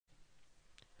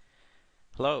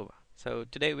Hello. So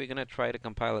today we're going to try to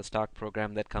compile a stock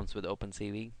program that comes with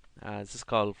OpenCV. This is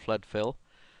called Floodfill.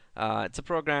 It's a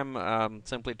program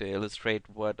simply to illustrate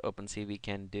what OpenCV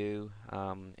can do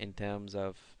in terms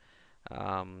of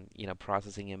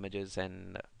processing images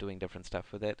and doing different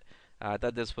stuff with it. I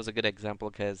thought this was a good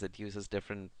example because it uses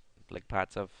different like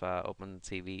parts of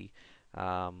OpenCV.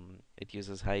 It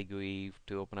uses high GUI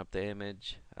to open up the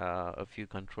image, a few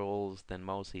controls, then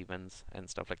mouse events and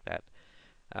stuff like that.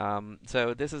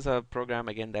 So this is a program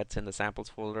again that's in the samples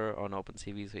folder on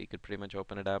OpenCV, so you could pretty much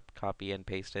open it up, copy and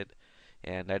paste it.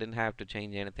 And I didn't have to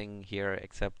change anything here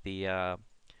except the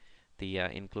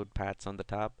include paths on the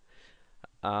top.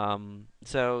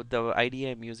 So the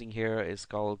IDE I'm using here is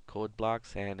called Code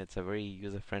Blocks, and it's a very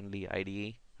user-friendly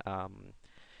IDE.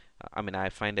 I mean, I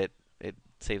find it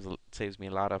saves me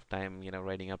a lot of time,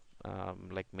 writing up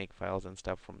like make files and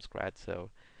stuff from scratch. So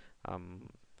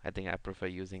um, I think I prefer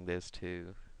using this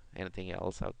to anything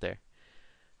else out there.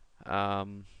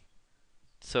 Um,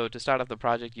 so to start off the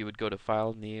project, you would go to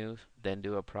File, New, then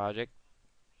do a project.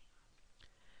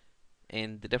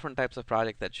 In the different types of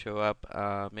project that show up,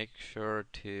 make sure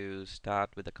to start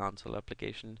with the console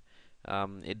application.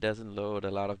 It doesn't load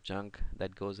a lot of junk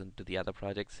that goes into the other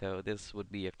projects, so this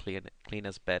would be a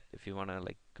cleanest bet if you want to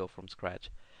like go from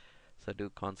scratch. So do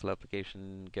console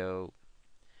application, go,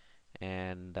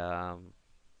 and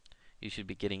you should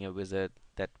be getting a wizard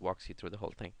that walks you through the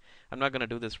whole thing. I'm not going to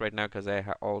do this right now because I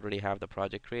already have the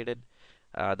project created.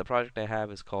 The project I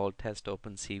have is called Test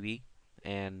OpenCV,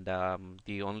 and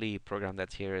the only program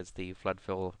that's here is the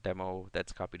Floodfill demo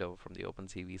that's copied over from the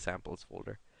OpenCV samples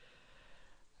folder.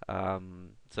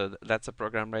 So that's a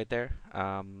program right there.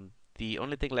 The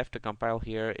only thing left to compile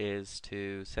here is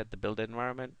to set the build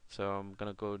environment. So I'm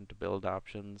going to go into build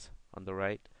options on the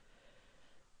right,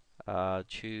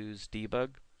 choose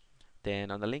debug.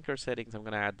 Then on the linker settings, I'm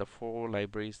going to add the 4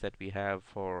 libraries that we have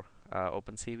for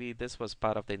OpenCV. This was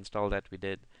part of the install that we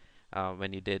did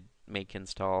when you did make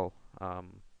install,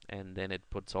 and then it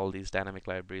puts all these dynamic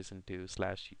libraries into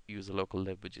 /user local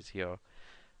lib, which is your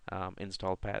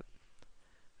install path.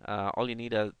 All you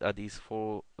need are these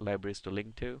 4 libraries to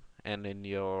link to, and in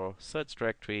your search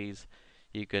directories,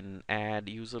 you can add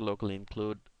user local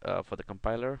include for the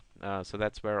compiler. So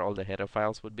that's where all the header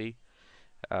files would be.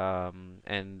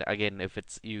 And again, if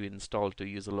it's you install to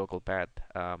use a local path,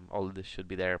 all of this should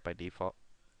be there by default.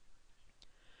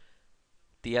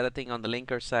 The other thing on the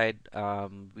linker side,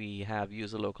 we have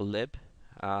user local lib.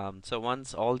 So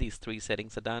once all these 3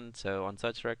 settings are done, so on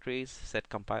search directories, set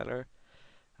compiler,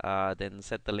 then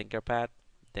set the linker path,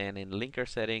 then in linker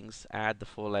settings, add the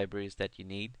 4 libraries that you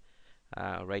need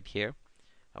right here.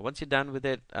 Once you're done with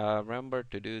it, remember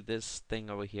to do this thing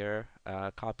over here,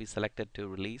 copy selected to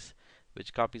release,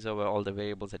 which copies over all the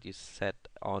variables that you set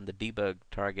on the debug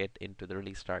target into the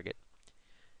release target.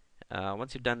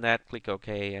 Once you've done that, click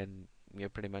OK, and you're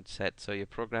pretty much set. So your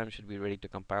program should be ready to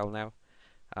compile now.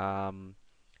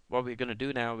 What we're going to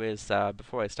do now is,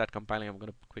 before I start compiling, I'm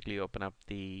going to quickly open up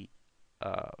the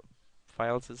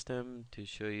file system to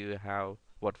show you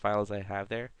what files I have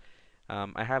there.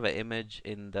 I have an image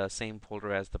in the same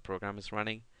folder as the program is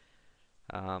running.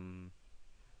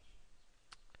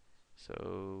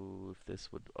 So if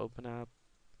this would open up,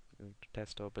 I'm going to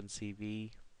test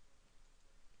OpenCV.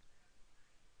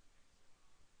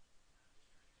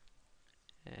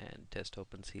 And test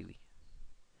OpenCV.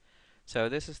 So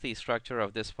this is the structure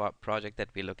of this project that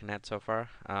we're looking at so far.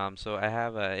 So I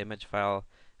have an image file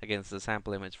against the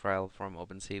sample image file from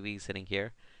OpenCV sitting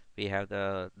here. We have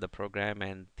the program,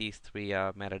 and these 3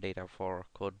 metadata for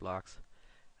code blocks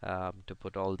to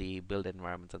put all the build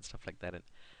environments and stuff like that in.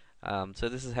 So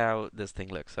this is how this thing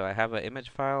looks. So I have an image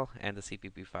file and the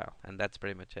CPP file, and that's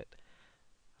pretty much it.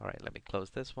 Alright, let me close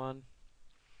this one.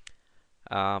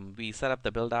 We set up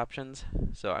the build options.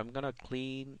 So I'm going to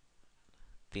clean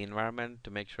the environment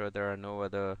to make sure there are no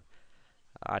other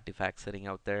artifacts sitting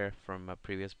out there from a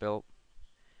previous build.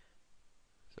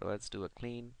 So let's do a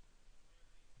clean.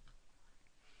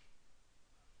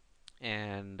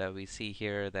 And we see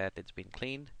here that it's been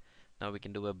cleaned. Now we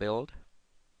can do a build.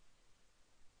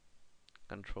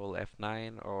 Control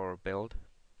F9 or build.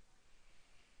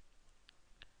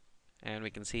 And we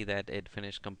can see that it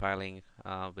finished compiling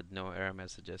with no error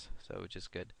messages, so which is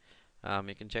good.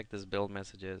 You can check this build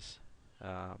messages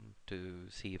to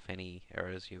see if any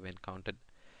errors you've encountered.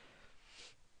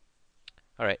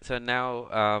 Alright, so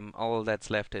now all that's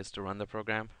left is to run the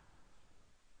program.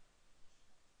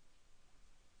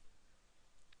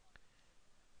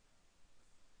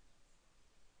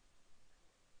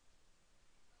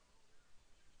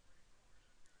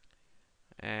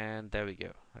 And there we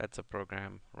go. That's a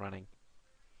program running.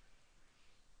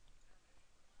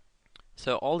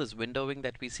 So all this windowing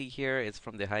that we see here is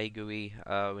from the high GUI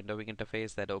windowing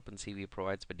interface that OpenCV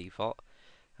provides by default.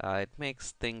 It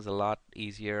makes things a lot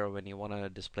easier when you want to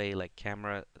display like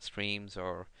camera streams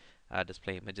or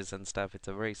display images and stuff. It's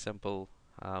a very simple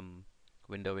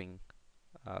windowing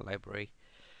library.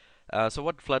 So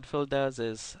what Floodfill does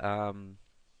is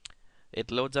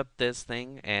it loads up this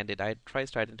thing and it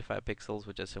tries to identify pixels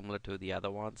which are similar to the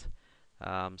other ones.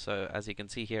 So as you can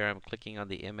see here, I'm clicking on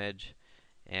the image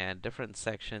and different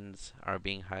sections are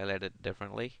being highlighted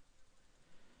differently.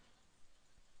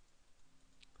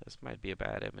 This might be a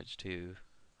bad image to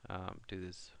do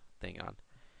this thing on.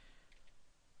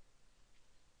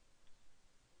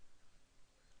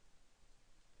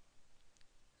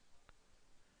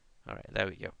 Alright, there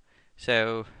we go.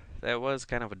 So there was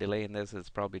kind of a delay in this. It's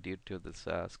probably due to this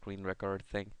screen record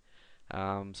thing.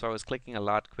 So I was clicking a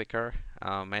lot quicker,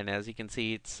 and as you can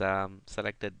see, it's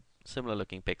selected similar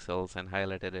looking pixels and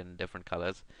highlighted in different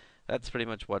colors. That's pretty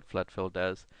much what Floodfill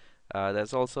does.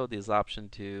 There's also this option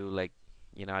to like,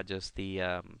 adjust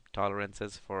the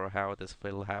tolerances for how this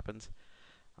fill happens.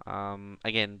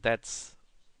 Again, this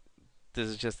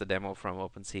is just a demo from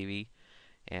OpenCV,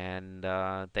 and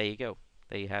there you go.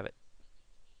 There you have it.